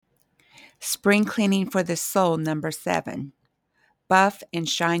Spring cleaning for the soul, number 7. Buff and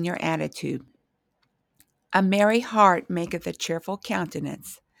shine your attitude. A merry heart maketh a cheerful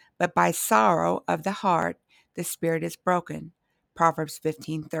countenance, but by sorrow of the heart the spirit is broken. Proverbs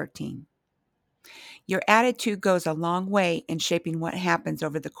 15:13. Your attitude goes a long way in shaping what happens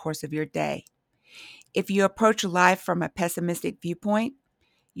over the course of your day. If you approach life from a pessimistic viewpoint,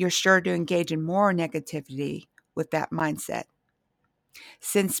 you're sure to engage in more negativity with that mindset.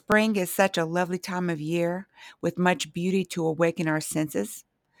 Since spring is such a lovely time of year with much beauty to awaken our senses,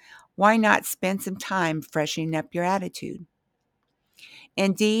 why not spend some time freshening up your attitude?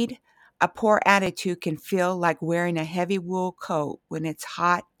 Indeed, a poor attitude can feel like wearing a heavy wool coat when it's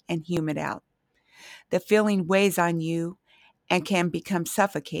hot and humid out. The feeling weighs on you and can become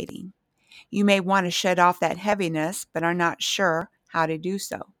suffocating. You may want to shed off that heaviness, but are not sure how to do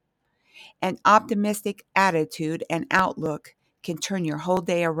so. An optimistic attitude and outlook can turn your whole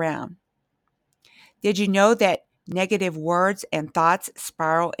day around. Did you know that negative words and thoughts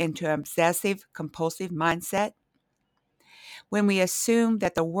spiral into an obsessive-compulsive mindset? When we assume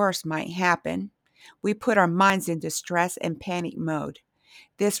that the worst might happen, we put our minds into stress and panic mode.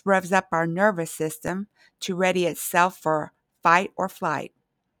 This revs up our nervous system to ready itself for fight or flight.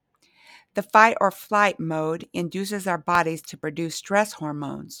 The fight or flight mode induces our bodies to produce stress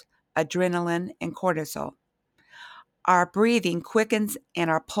hormones, adrenalin and cortisol. Our breathing quickens and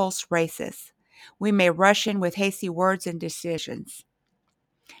our pulse races. We may rush in with hasty words and decisions.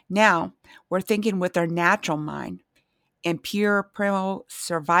 Now, we're thinking with our natural mind in pure primal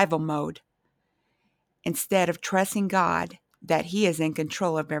survival mode instead of trusting God that He is in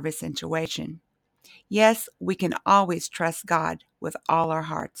control of every situation. Yes, we can always trust God with all our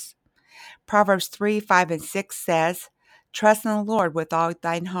hearts. Proverbs 3:5-6 says, "Trust in the Lord with all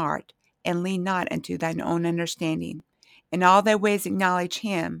thine heart, and lean not unto thine own understanding. In all thy ways acknowledge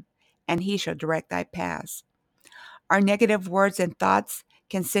Him, and He shall direct thy paths." Our negative words and thoughts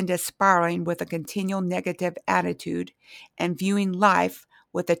can send us spiraling with a continual negative attitude and viewing life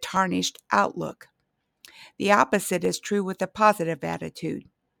with a tarnished outlook. The opposite is true with a positive attitude.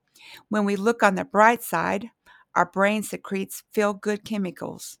 When we look on the bright side, our brain secretes feel-good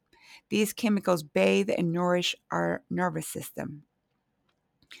chemicals. These chemicals bathe and nourish our nervous system.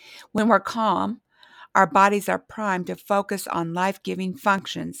 When we're calm, our bodies are primed to focus on life-giving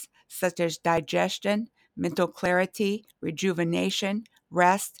functions such as digestion, mental clarity, rejuvenation,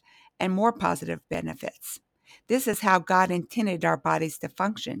 rest, and more positive benefits. This is how God intended our bodies to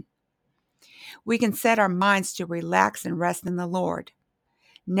function. We can set our minds to relax and rest in the Lord.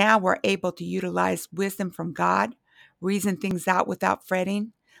 Now we're able to utilize wisdom from God, reason things out without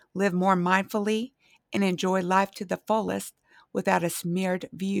fretting, live more mindfully, and enjoy life to the fullest without a smeared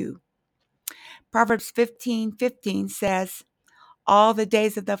view. Proverbs 15:15 says, "All the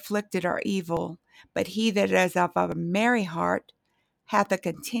days of the afflicted are evil, but he that is of a merry heart hath a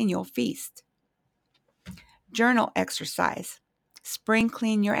continual feast." Journal exercise. Spring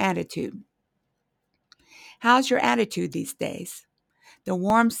clean your attitude. How's your attitude these days? The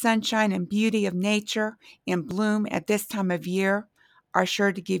warm sunshine and beauty of nature in bloom at this time of year are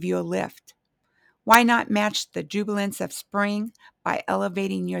sure to give you a lift. Why not match the jubilance of spring by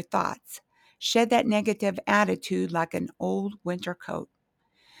elevating your thoughts? Shed that negative attitude like an old winter coat.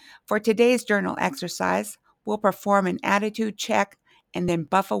 For today's journal exercise, we'll perform an attitude check and then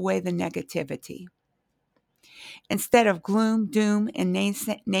buff away the negativity. Instead of gloom, doom, and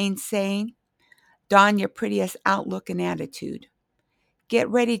naysaying, don your prettiest outlook and attitude.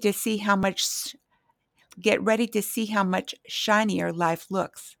 Get ready to see how much shinier life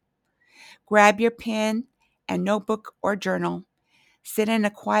looks. Grab your pen and notebook or journal, sit in a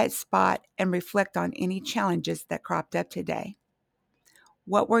quiet spot, and reflect on any challenges that cropped up today.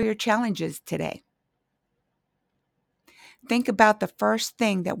 What were your challenges today? Think about the first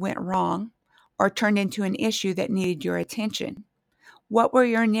thing that went wrong or turned into an issue that needed your attention. What were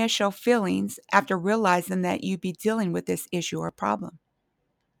your initial feelings after realizing that you'd be dealing with this issue or problem?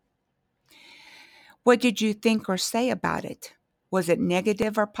 What did you think or say about it? Was it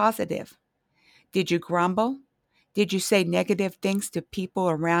negative or positive? Did you grumble? Did you say negative things to people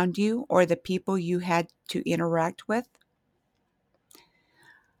around you or the people you had to interact with?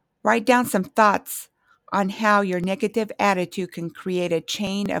 Write down some thoughts on how your negative attitude can create a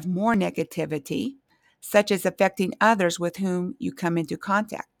chain of more negativity, such as affecting others with whom you come into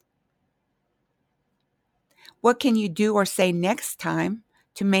contact. What can you do or say next time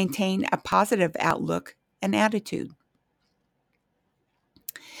to maintain a positive outlook and attitude?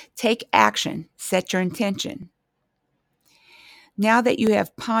 Take action. Set your intention. Now that you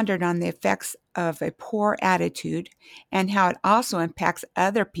have pondered on the effects of a poor attitude and how it also impacts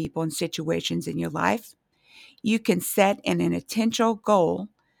other people and situations in your life, you can set an intentional goal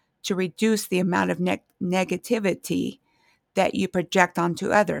to reduce the amount of negativity that you project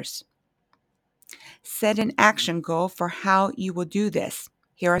onto others. Set an action goal for how you will do this.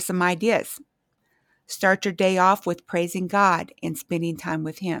 Here are some ideas. Start your day off with praising God and spending time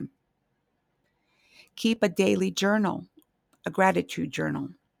with Him. Keep a daily journal, a gratitude journal.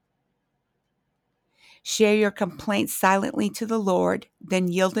 Share your complaints silently to the Lord, then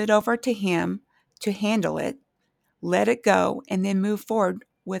yield it over to Him to handle it. Let it go, and then move forward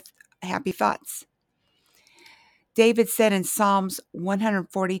with happy thoughts. David said in Psalms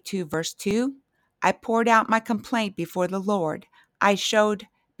 142, verse 2, I poured out my complaint before the Lord. I showed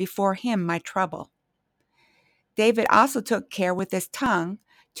before Him my trouble. David also took care with his tongue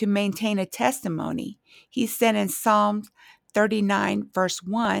to maintain a testimony. He said in Psalms 39, verse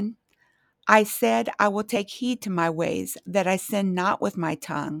 1, I said, I will take heed to my ways, that I sin not with my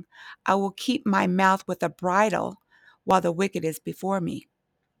tongue. I will keep my mouth with a bridle while the wicked is before me.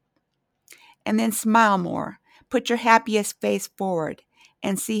 And then smile more. Put your happiest face forward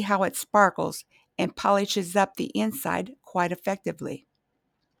and see how it sparkles and polishes up the inside quite effectively.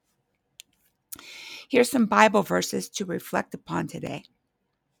 Here's some Bible verses to reflect upon today.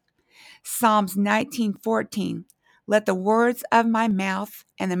 Psalms 19:14. Let the words of my mouth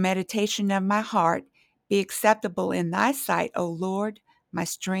and the meditation of my heart be acceptable in thy sight, O Lord, my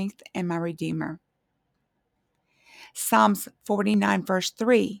strength and my redeemer. Psalms 49, verse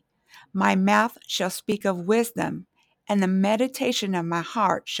 3. My mouth shall speak of wisdom, and the meditation of my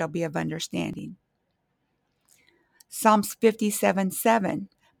heart shall be of understanding. Psalms 57:7.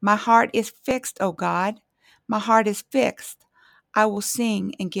 My heart is fixed, O God. My heart is fixed. I will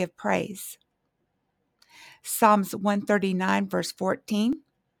sing and give praise. Psalms 139, verse 14.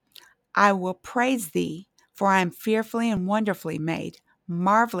 I will praise thee, for I am fearfully and wonderfully made.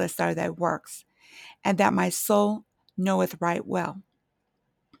 Marvelous are thy works, and that my soul knoweth right well.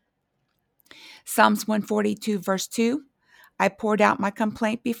 Psalms 142, verse 2. I poured out my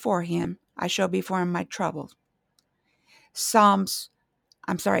complaint before him. I showed before him my trouble. Proverbs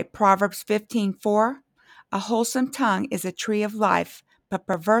 15:4. A wholesome tongue is a tree of life, but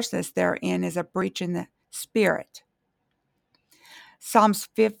perverseness therein is a breach in the spirit. Psalms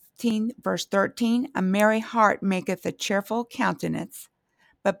 15, verse 13. A merry heart maketh a cheerful countenance,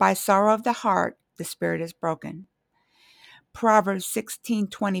 but by sorrow of the heart the spirit is broken. Proverbs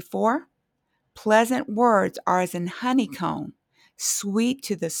 16:24. Pleasant words are as an honeycomb, sweet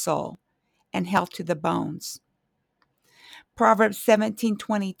to the soul, and health to the bones. Proverbs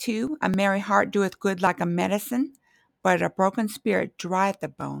 17:22. A merry heart doeth good like a medicine, but a broken spirit drieth the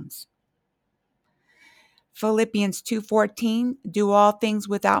bones. Philippians 2:14. Do all things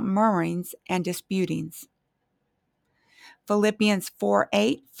without murmurings and disputings. Philippians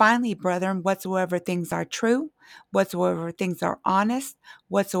 4:8. Finally, brethren, whatsoever things are true, whatsoever things are honest,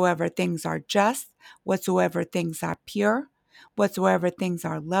 whatsoever things are just, whatsoever things are pure, whatsoever things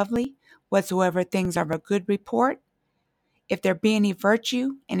are lovely, whatsoever things are of a good report, if there be any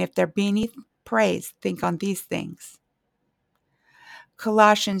virtue, and if there be any praise, think on these things.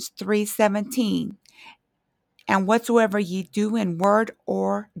 Colossians 3:17. And whatsoever ye do in word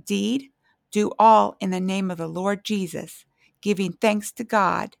or deed, do all in the name of the Lord Jesus, giving thanks to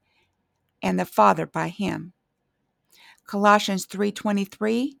God and the Father by him. Colossians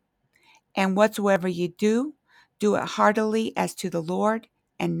 3:23. And whatsoever ye do, do it heartily as to the Lord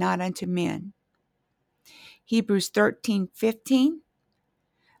and not unto men. Hebrews 13:15.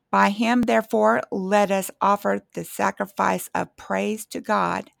 By him, therefore, let us offer the sacrifice of praise to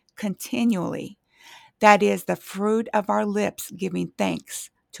God continually. That is the fruit of our lips, giving thanks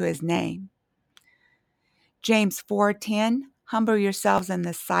to his name. James 4:10. Humble yourselves in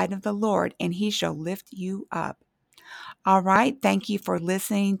the sight of the Lord, and he shall lift you up. All right. Thank you for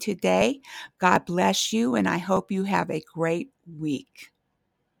listening today. God bless you, and I hope you have a great week.